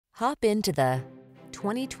Hop into the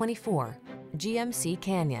 2024 GMC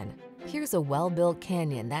Canyon. Here's a well-built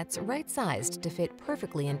Canyon that's right-sized to fit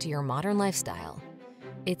perfectly into your modern lifestyle.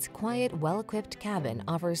 Its quiet, well-equipped cabin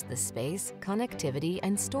offers the space, connectivity,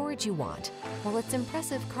 and storage you want, while its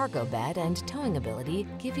impressive cargo bed and towing ability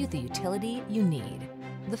give you the utility you need.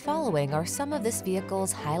 The following are some of this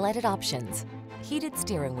vehicle's highlighted options: heated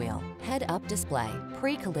steering wheel, head-up display,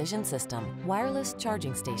 pre-collision system, wireless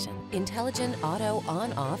charging station, intelligent auto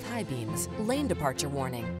on-off high beams, lane departure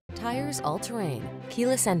warning, tires all-terrain,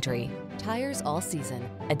 keyless entry, tires all-season,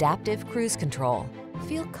 adaptive cruise control.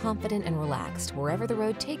 Feel confident and relaxed wherever the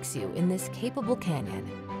road takes you in this capable Canyon.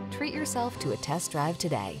 Treat yourself to a test drive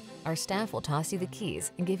today. Our staff will toss you the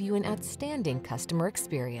keys and give you an outstanding customer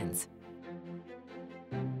experience.